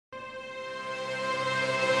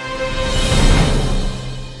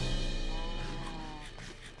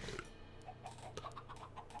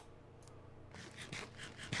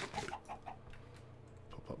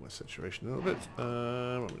saturation a little bit. What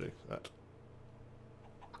am I doing? That.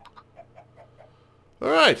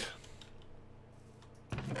 Alright.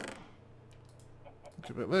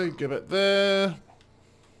 Give it there, give it there.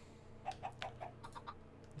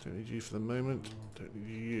 Don't need you for the moment. Don't need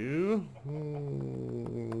you.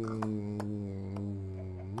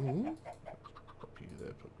 Pop you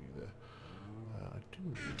there, pop you there. I do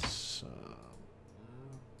need some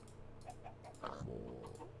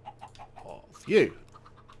more of you.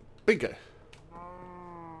 Bingo.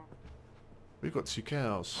 We've got 2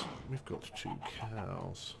 cows. We've got 2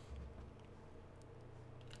 cows.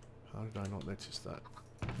 How did I not notice that?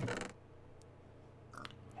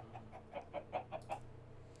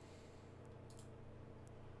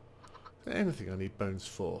 Is there anything I need bones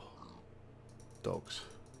for? Dogs.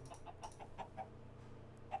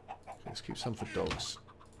 Okay, let's keep some for dogs.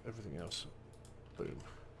 Everything else. Boom.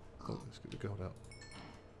 Oh, let's get the gold out.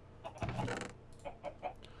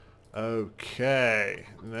 Okay,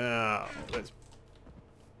 now let's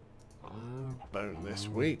bone this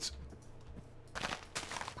wheat.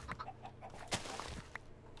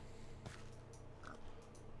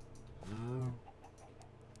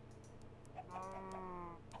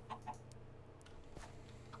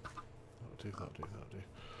 That'll do.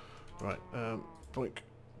 Right, boink,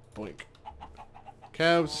 boink.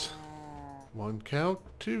 Cows. 1 cow,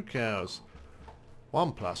 2 cows.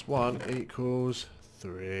 1 plus 1 equals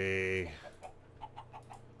 3.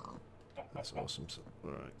 That's awesome.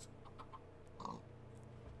 Right.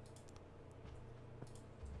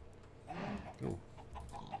 Oh.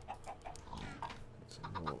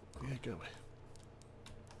 Some more. Yeah, go away.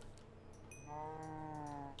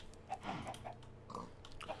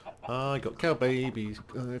 I got cow babies.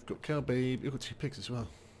 I've got cow baby. I've got 2 pigs as well.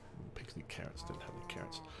 Pigs need carrots. Don't have any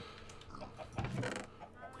carrots.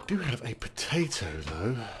 We do have a potato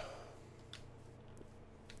though,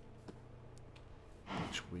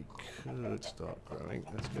 which we could start growing.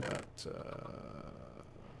 Let's get that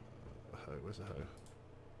hoe. Where's the hoe?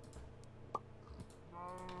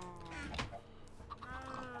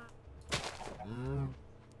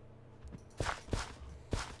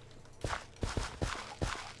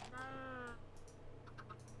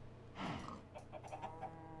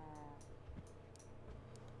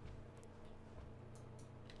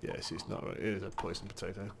 Yes, it's not right. It is a poison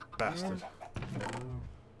potato. Bastard.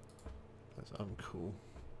 That's uncool.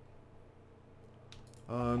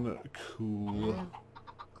 Uncool.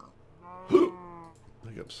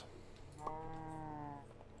 Hiccups.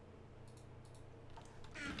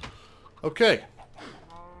 Okay.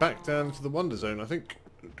 Back down to the Wonder Zone, I think.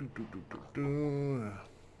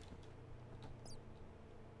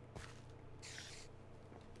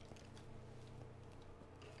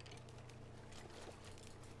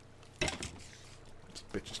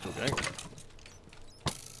 Bitch is still going.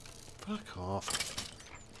 Fuck off.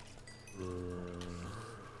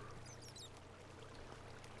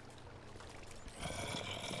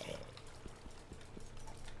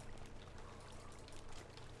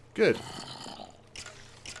 Good.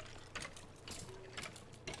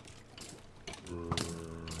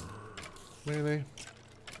 Really?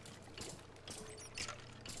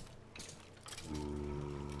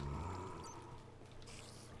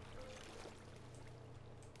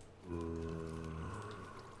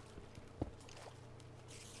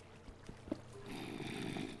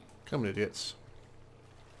 Come on, idiots.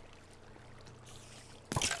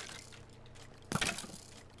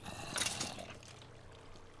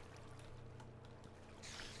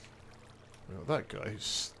 Well, that guy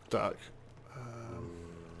who's stuck.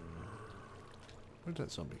 Where did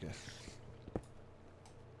that zombie go?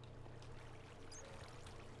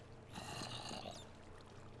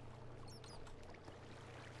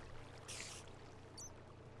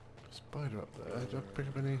 Spider up there. Did I pick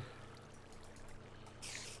up any?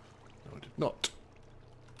 No, I did not.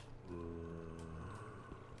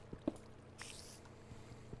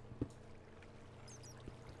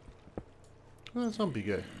 Where did that zombie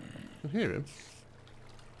go? I can hear him.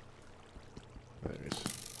 There he is.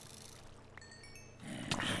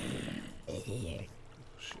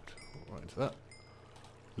 Shit, right into that.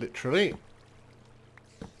 Literally.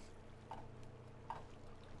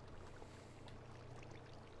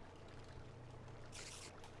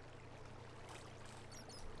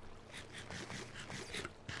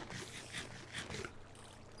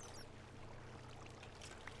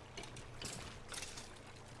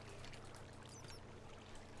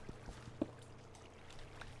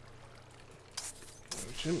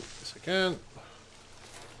 Yes, I can.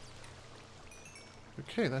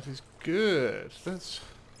 Okay, that is good. That's...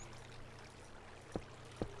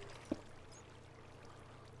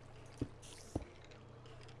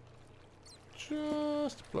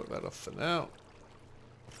 Block that off for now.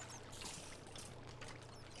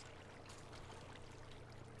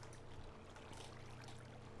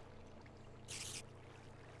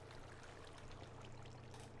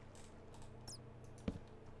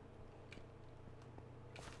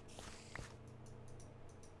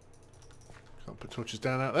 Can't put torches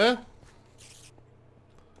down out there.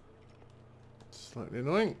 Slightly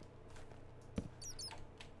annoying.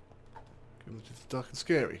 It's dark and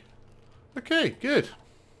scary. Okay, good.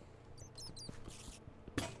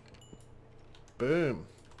 Boom.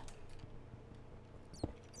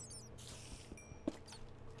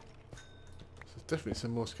 There's definitely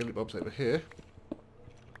some more skelly bobs over here.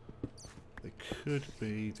 They could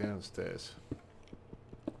be downstairs.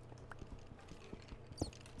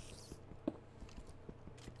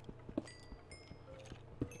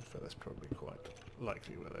 In fact, that's probably quite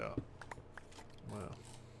likely where they are. Wow.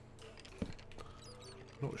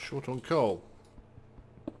 Not short on coal.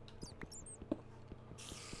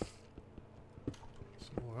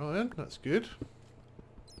 Some more iron, that's good.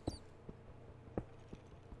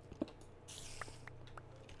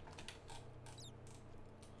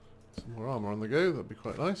 Some more armour on the go, that'd be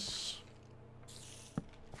quite nice.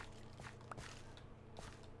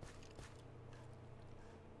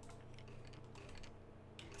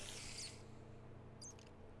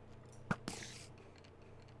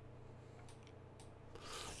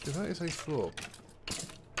 Yeah, that is a floor.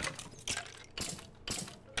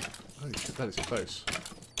 Holy shit, that is close.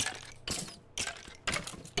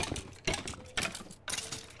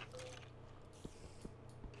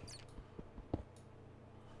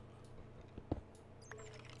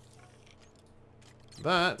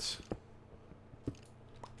 That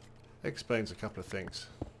explains a couple of things.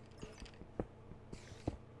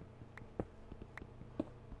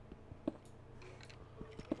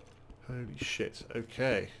 Holy shit,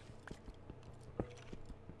 okay.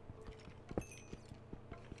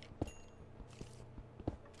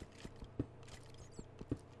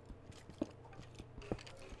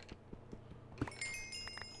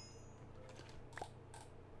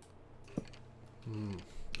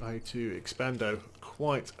 I need to expando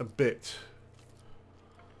quite a bit.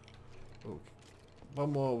 Oh,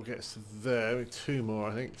 one more will get us to there, maybe two more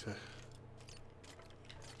I think to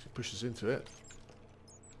push us into it.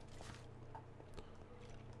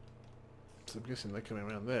 So I'm guessing they're coming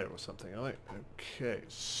around there or something, are they? Okay,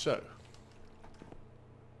 so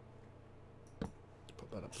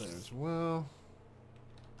put that up there as well.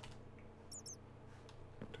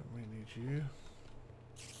 Don't really need you.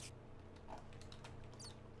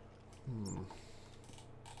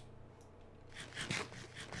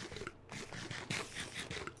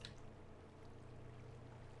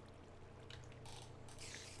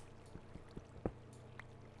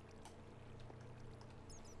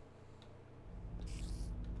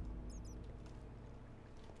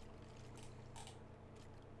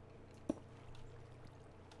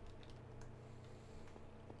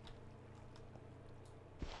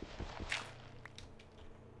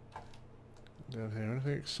 Down here,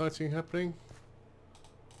 anything exciting happening?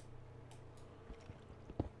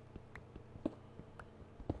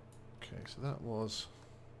 Okay, so that was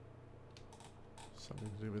something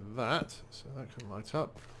to do with that, so that can light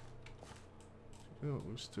up. Oh,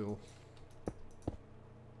 we'll still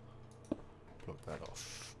block that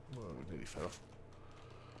off. Well, it nearly fell off.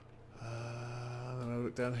 Then I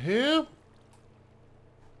look down here.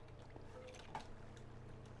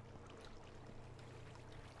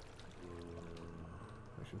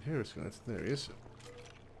 I can hear us going. There he is.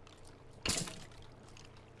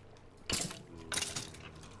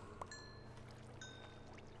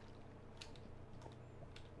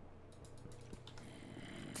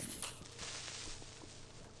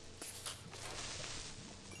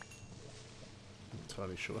 Not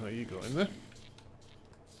entirely sure how you got in there.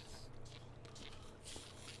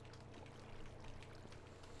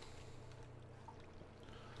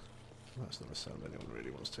 That's not a sound anyone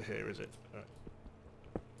really wants to hear, is it? Right.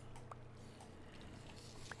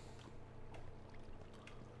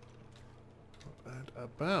 Not bad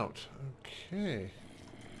about. Okay.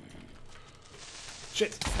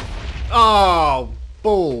 Shit! Oh,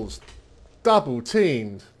 balls! Double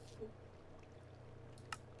teamed.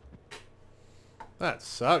 That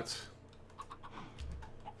sucked.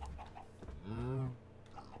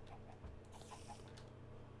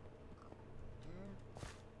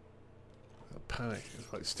 Panic.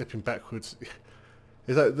 It's like stepping backwards.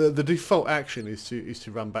 Is that the default action is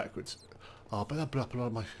to run backwards. Oh, but that blew up a lot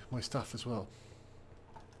of my stuff as well.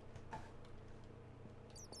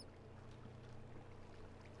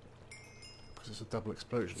 Because it's a double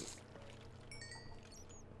explosion.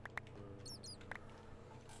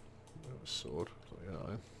 a sword. So,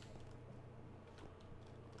 yeah.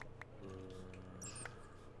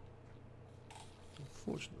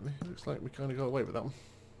 Unfortunately, it looks like we kind of got away with that one.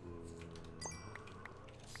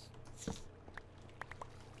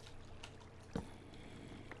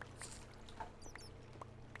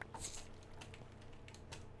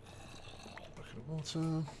 Bucket of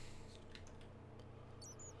water.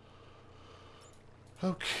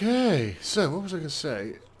 Okay, so what was I going to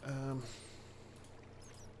say? That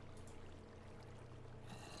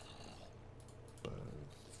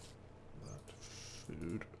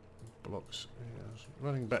food blocks. Yeah, I was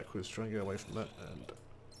running backwards, trying to get away from that, and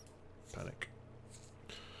panic.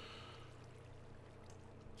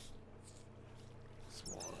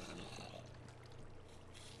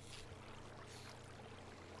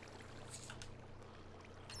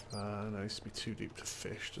 No, it used to be too deep to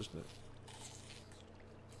fish, doesn't it?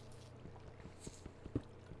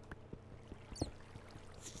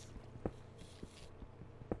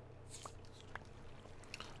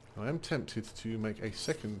 I am tempted to make a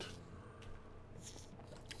second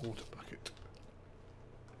water bucket.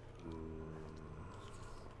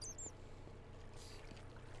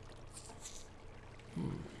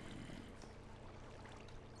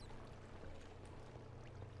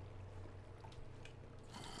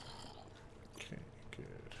 Okay,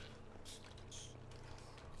 good.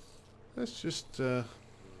 Let's just block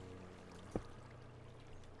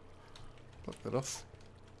that off.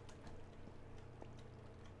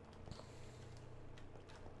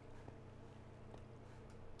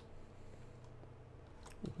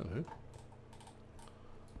 Hello.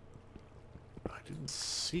 I didn't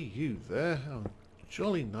see you there. How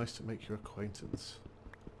jolly nice to make your acquaintance.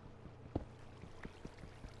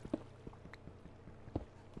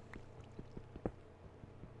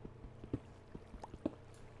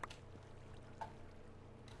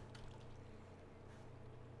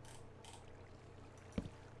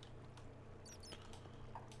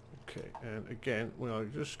 Okay, and again, we are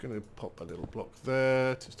just going to pop a little block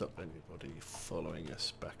there to stop anybody following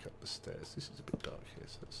us back up the stairs. This is a bit dark here,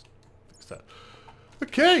 so let's fix that.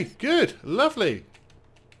 Okay, good, lovely.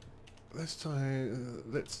 Let's try.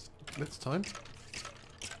 Let's try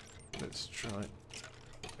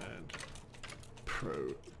and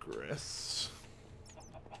progress.